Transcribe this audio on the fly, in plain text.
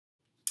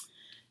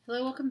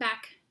Hello, welcome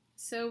back.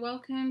 So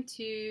welcome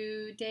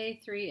to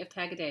day 3 of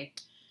Tag a Day.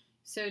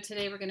 So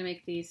today we're going to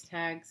make these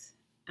tags.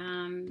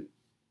 When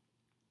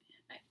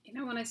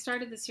I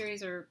started the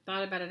series or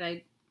thought about it,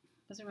 I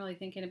wasn't really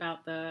thinking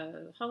about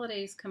the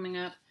holidays coming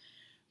up.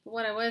 But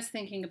what I was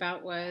thinking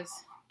about was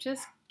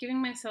just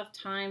giving myself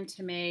time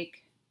to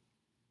make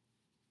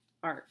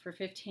art for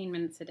 15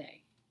 minutes a day.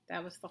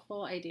 That was the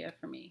whole idea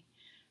for me.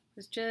 It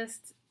was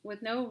just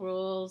with no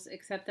rules,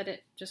 except that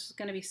it just was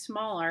going to be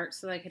small art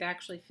so that I could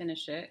actually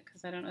finish it.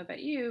 Because I don't know about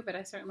you, but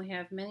I certainly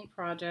have many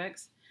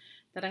projects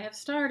that I have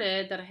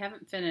started that I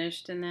haven't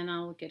finished, and then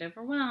I'll get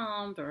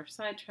overwhelmed or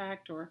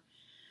sidetracked, or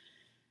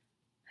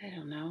I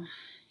don't know.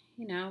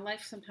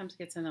 Life sometimes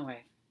gets in the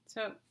way.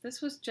 So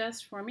this was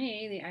just for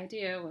me. The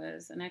idea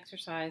was an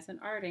exercise in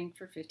arting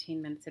for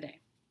 15 minutes a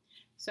day.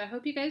 So I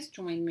hope you guys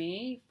join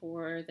me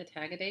for the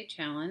Tag a Day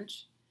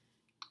challenge,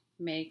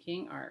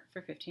 making art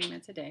for 15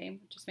 minutes a day.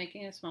 Just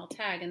making a small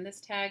tag, and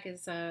this tag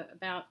is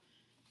about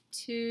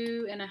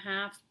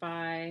 2.5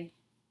 by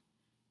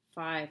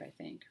 5, I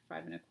think,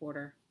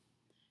 5.25.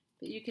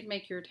 But you could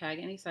make your tag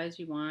any size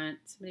you want.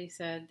 Somebody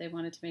said they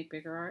wanted to make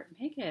bigger art.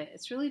 Make it.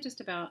 It's really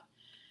just about,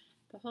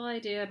 the whole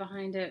idea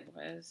behind it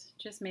was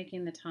just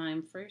making the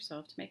time for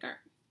yourself to make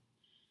art.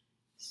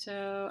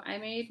 So I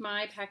made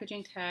my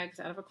packaging tags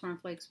out of a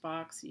cornflakes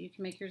box. You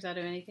can make yours out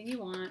of anything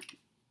you want.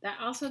 That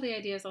also, the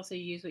idea is also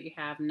use what you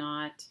have,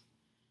 not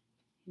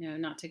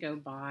to go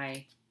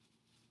buy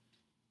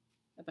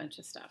a bunch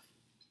of stuff,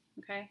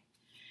 okay?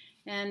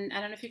 And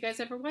I don't know if you guys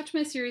ever watch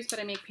my series,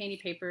 but I make painty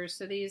papers.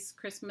 So these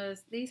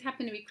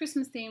happen to be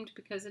Christmas themed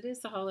because it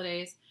is the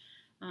holidays.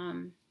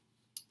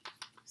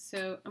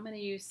 So I'm going to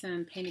use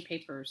some painty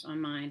papers on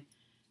mine,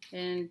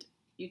 and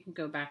you can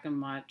go back and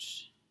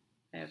watch.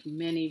 I have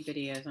many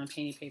videos on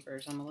painty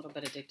papers. I'm a little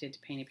bit addicted to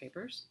painty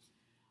papers.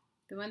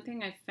 The one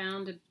thing I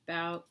found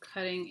about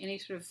cutting any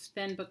sort of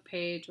thin book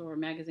page or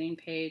magazine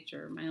page,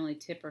 or my only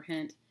tip or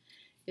hint,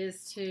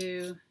 is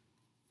to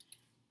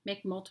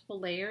make multiple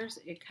layers.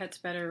 It cuts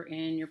better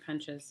in your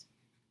punches.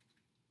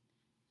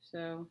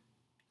 So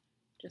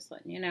just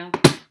letting you know.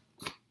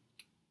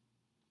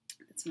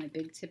 That's my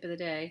big tip of the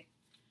day.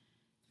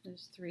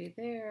 There's 3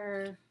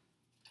 there.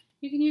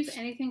 You can use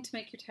anything to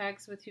make your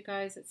tags with, you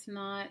guys. It's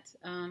not,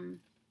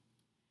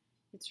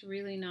 it's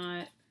really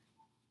not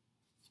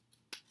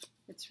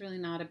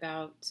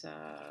about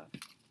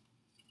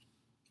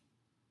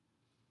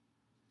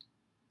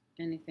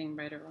anything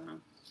right or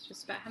wrong. It's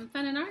just about having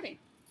fun and arting.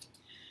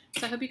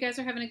 So I hope you guys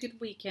are having a good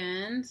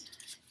weekend.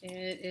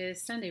 It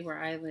is Sunday where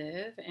I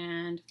live,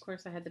 and of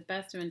course I had the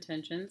best of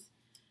intentions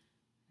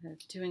of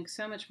doing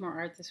so much more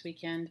art this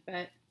weekend,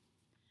 but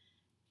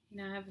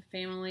I have a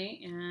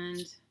family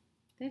and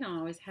they don't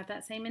always have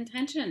that same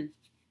intention.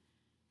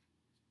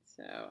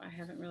 So I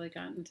haven't really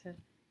gotten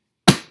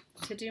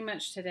to do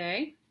much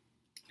today.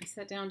 I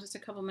sat down just a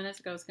couple minutes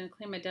ago. I was going to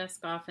clean my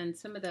desk off, and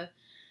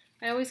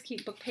I always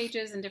keep book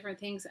pages and different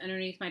things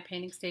underneath my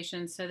painting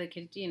station so they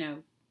could,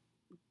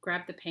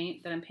 grab the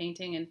paint that I'm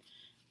painting. And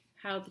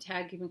how the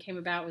tag even came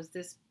about was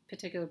this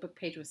particular book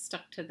page was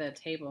stuck to the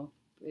table.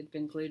 It had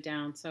been glued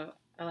down, so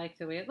I liked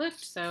the way it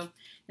looked. And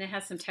it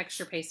has some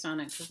texture paste on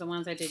it because the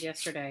ones I did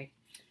yesterday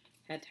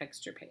had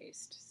texture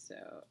paste.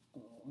 So, I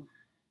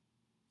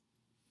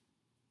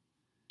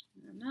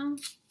don't know.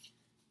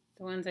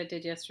 The ones I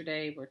did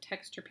yesterday were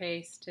texture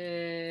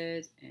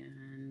pasted,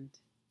 and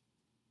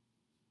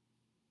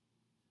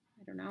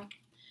I don't know.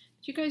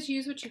 But you guys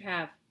use what you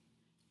have.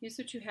 Use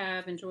what you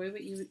have. Enjoy what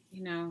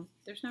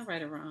there's no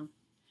right or wrong.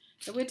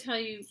 I would tell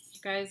you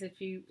guys, if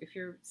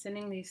you're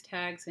sending these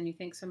tags and you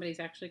think somebody's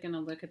actually going to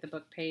look at the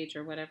book page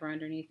or whatever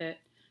underneath it,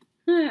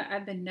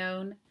 I've been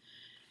known.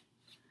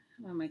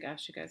 Oh my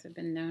gosh, you guys, I've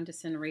been known to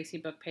send racy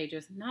book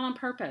pages, not on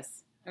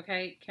purpose.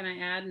 Okay, can I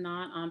add,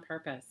 not on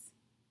purpose?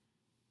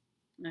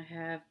 I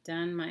have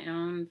done my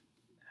own.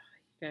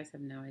 You guys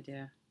have no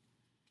idea.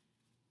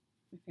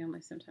 My family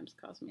sometimes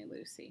calls me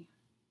Lucy,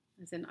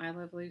 as in I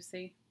love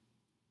Lucy.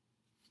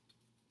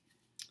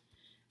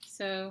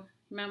 So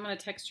you might want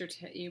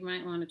to you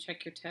might want to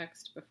check your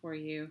text before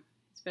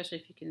especially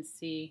if you can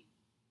see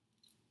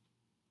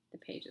the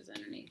pages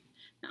underneath.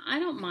 Now I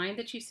don't mind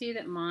that you see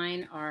that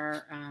mine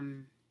are,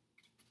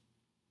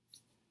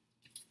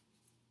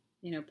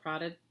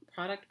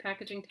 product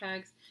packaging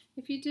tags.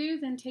 If you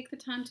do, then take the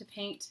time to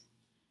paint.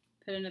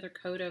 Put another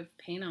coat of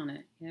paint on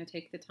it.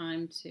 Take the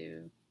time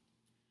to,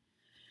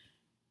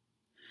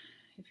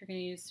 if you're going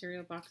to use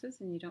cereal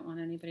boxes and you don't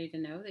want anybody to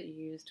know that you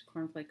used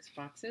cornflakes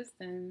boxes,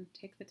 then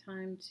take the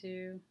time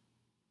to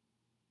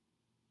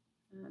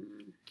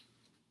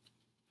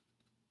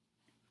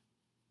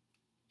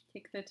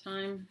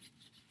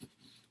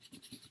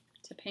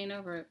paint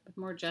over it with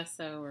more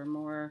gesso or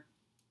more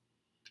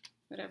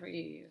whatever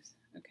you use.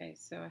 Okay,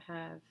 so I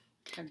have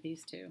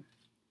these 2.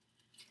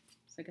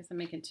 So I guess I'm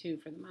making 2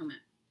 for the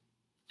moment.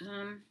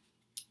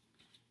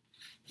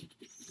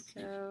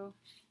 So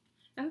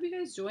I hope you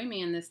guys join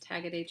me in this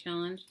Tag a Day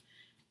challenge.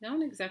 I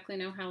don't exactly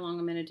know how long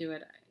I'm going to do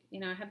it.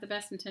 I have the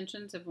best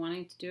intentions of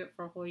wanting to do it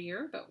for a whole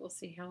year, but we'll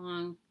see how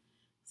long,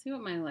 see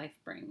what my life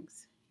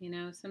brings. You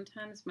know,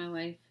 sometimes my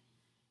life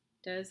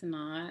does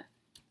not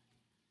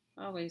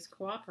always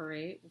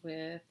cooperate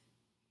with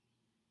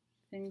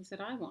things that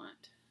I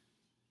want.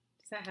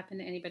 Does that happen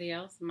to anybody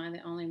else? Am I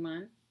the only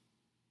one?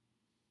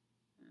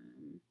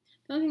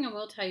 The only thing I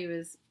will tell you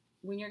is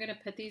when you're going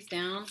to put these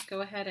down,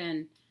 go ahead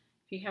and,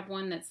 if you have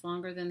one that's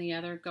longer than the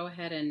other, go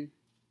ahead and,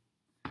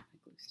 my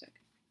glue stick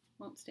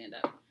won't stand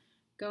up.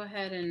 Go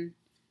ahead and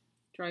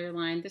draw your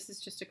line. This is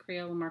just a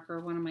Crayola marker.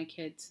 One of my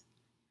kids,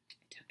 I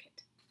took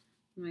it.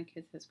 One of my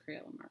kids has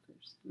Crayola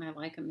markers, and I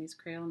like them, these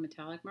Crayola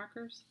metallic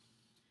markers.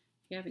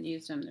 If you haven't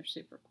used them, they're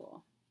super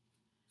cool.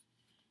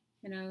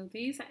 You know,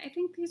 these, I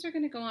think these are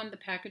going to go on the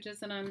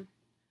packages, and I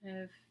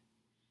have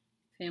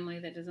family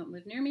that doesn't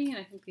live near me, and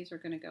I think these are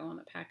going to go on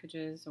the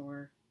packages,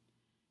 or,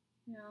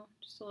 you know,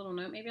 just a little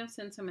note. Maybe I'll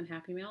send some in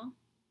Happy Mail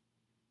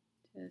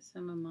to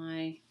some of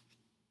my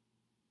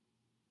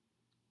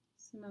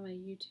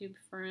YouTube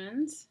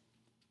friends.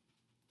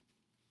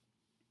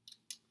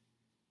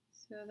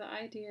 So the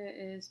idea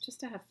is just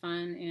to have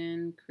fun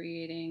in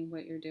creating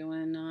what you're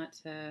doing, not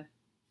to,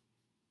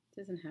 it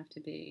doesn't have to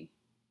be,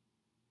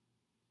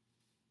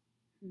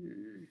 I'll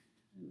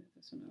move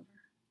this one over.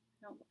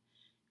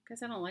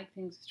 Because I don't like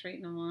things straight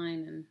in a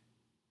line, and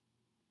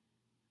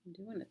I'm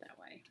doing it that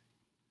way.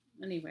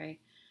 Anyway,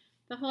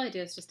 the whole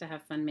idea is just to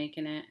have fun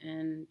making it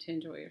and to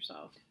enjoy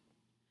yourself.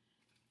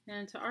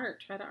 And to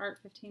art, try to art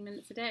 15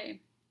 minutes a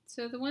day.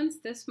 So the ones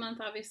this month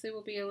obviously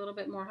will be a little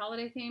bit more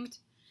holiday themed,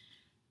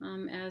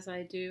 as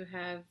I do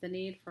have the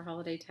need for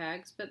holiday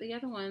tags. But the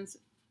other ones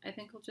I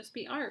think will just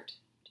be art.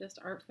 Just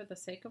art for the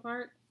sake of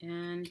art,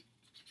 and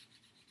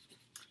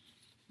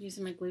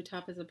using my glue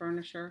top as a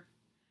burnisher.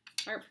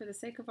 Art for the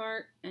sake of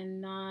art,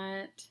 and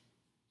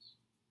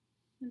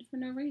for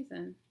no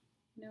reason.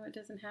 You know, it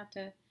doesn't have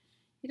to,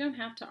 you don't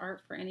have to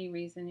art for any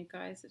reason, you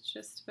guys. It's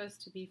just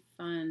supposed to be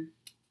fun.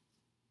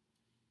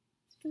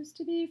 It's supposed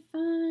to be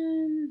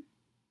fun.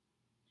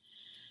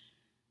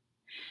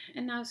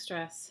 And no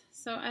stress.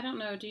 So I don't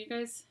know, do you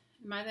guys,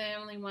 am I the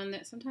only one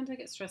that, sometimes I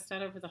get stressed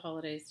out over the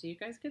holidays. Do you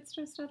guys get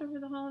stressed out over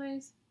the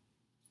holidays?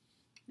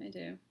 I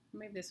do.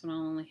 Maybe this one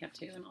I'll only have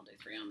 2, and I'll do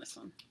 3 on this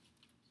one.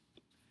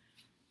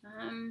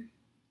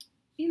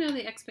 You know,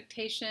 the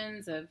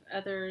expectations of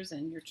others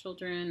and your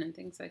children and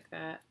things like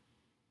that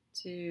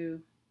to,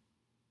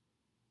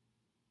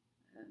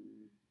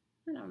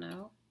 I don't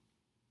know,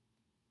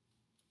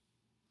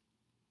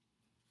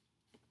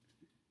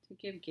 to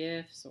give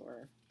gifts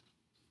or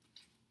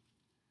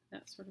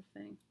that sort of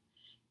thing.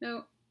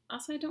 No,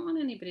 also I don't want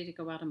anybody to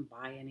go out and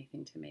buy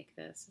anything to make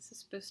this. This is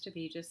supposed to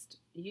be just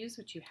use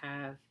what you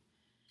have.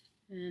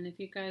 And if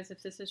you guys,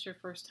 if this is your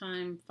first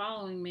time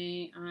following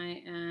me,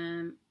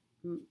 I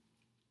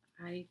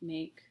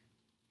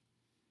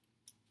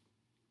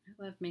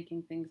love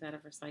making things out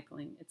of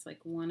recycling. It's like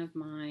one of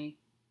my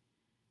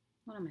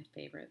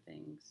favorite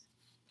things.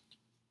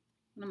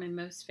 One of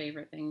my most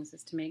favorite things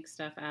is to make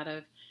stuff out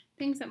of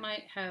things that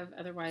might have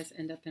otherwise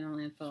end up in a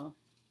landfill.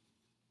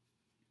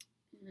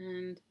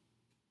 And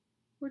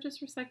or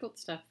just recycled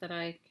stuff that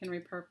I can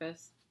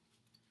repurpose.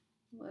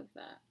 Love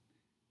that.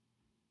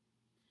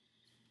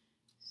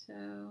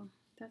 So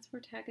that's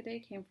where Tag-A-Day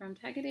came from.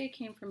 Tag-A-Day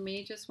came from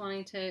me just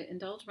wanting to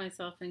indulge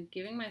myself and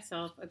giving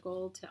myself a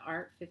goal to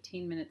art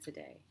 15 minutes a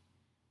day.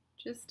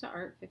 Just to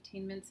art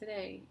 15 minutes a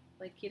day.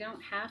 Like, you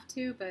don't have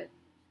to, but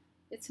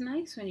it's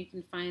nice when you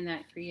can find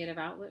that creative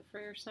outlet for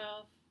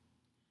yourself.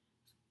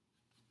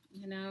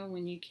 You know,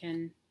 when you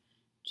can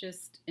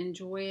just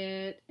enjoy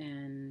it,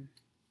 and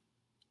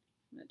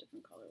a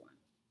different color one.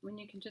 When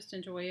you can just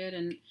enjoy it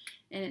and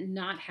it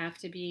not have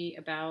to be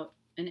about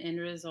an end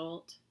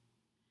result.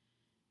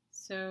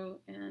 So,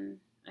 and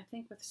I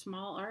think with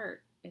small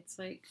art, it's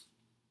like,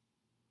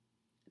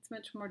 it's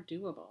much more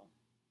doable.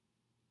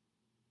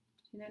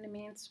 You know what I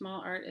mean?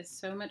 Small art is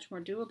so much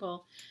more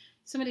doable.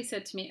 Somebody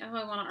said to me, oh,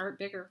 I want to art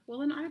bigger. Well,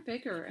 then art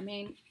bigger. I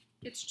mean,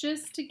 it's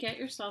just to get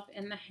yourself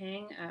in the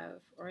hang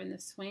of, or in the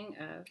swing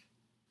of,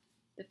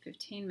 the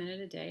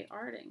 15-minute-a-day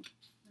arting.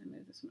 I'm going to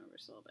move this one over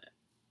just a little bit.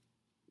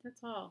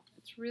 That's all.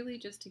 It's really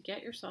just to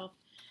get yourself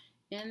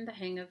in the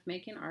hang of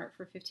making art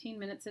for 15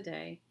 minutes a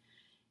day.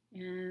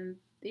 And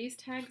these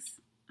tags,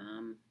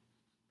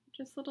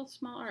 just little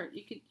small art.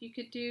 You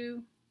could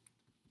do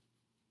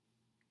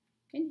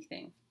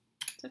anything.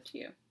 It's up to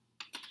you.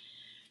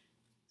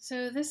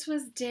 So this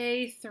was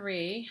day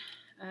 3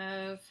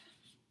 of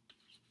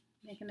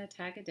making a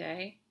tag a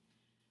day.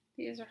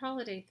 These are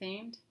holiday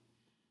themed.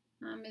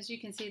 As you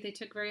can see, they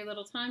took very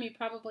little time. You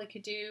probably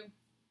could do,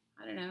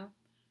 I don't know,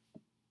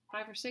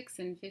 5 or 6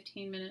 in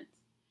 15 minutes.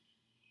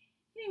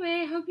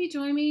 Anyway, I hope you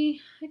join me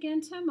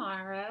again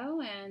tomorrow.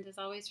 And as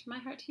always, from my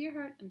heart to your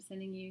heart, I'm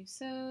sending you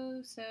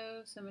so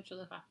much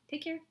aloha.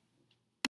 Take care.